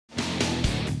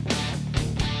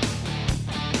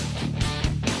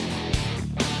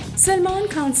Salman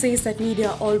Khan says that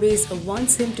media always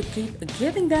wants him to keep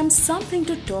giving them something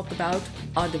to talk about,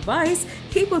 otherwise,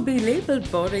 he would be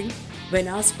labeled boring. When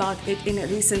asked about it in a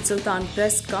recent Sultan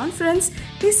press conference,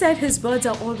 he said his words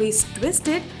are always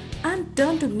twisted and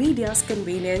turn to media's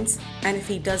convenience, and if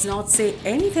he does not say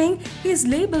anything, he is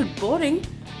labeled boring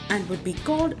and would be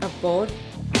called a bore.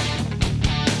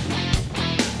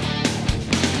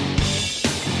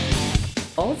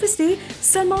 Obviously,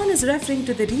 Salman is referring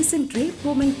to the recent rape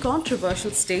woman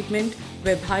controversial statement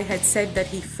where Bhai had said that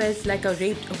he felt like a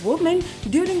raped woman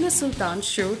during the Sultan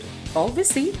shoot.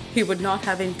 Obviously, he would not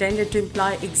have intended to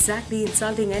imply exactly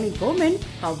insulting any woman.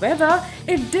 However,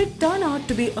 it did turn out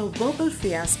to be a verbal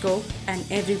fiasco, and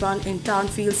everyone in town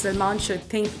feels Salman should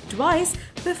think twice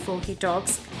before he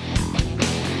talks.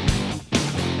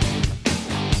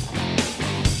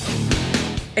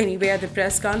 Anyway, at the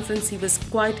press conference, he was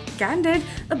quite candid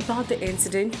about the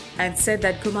incident and said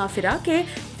that Ghuma Firake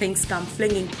things come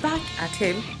flinging back at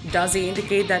him. Does he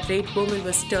indicate that raped woman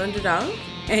was turned around?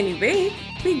 Anyway,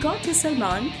 we got to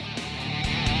Salman.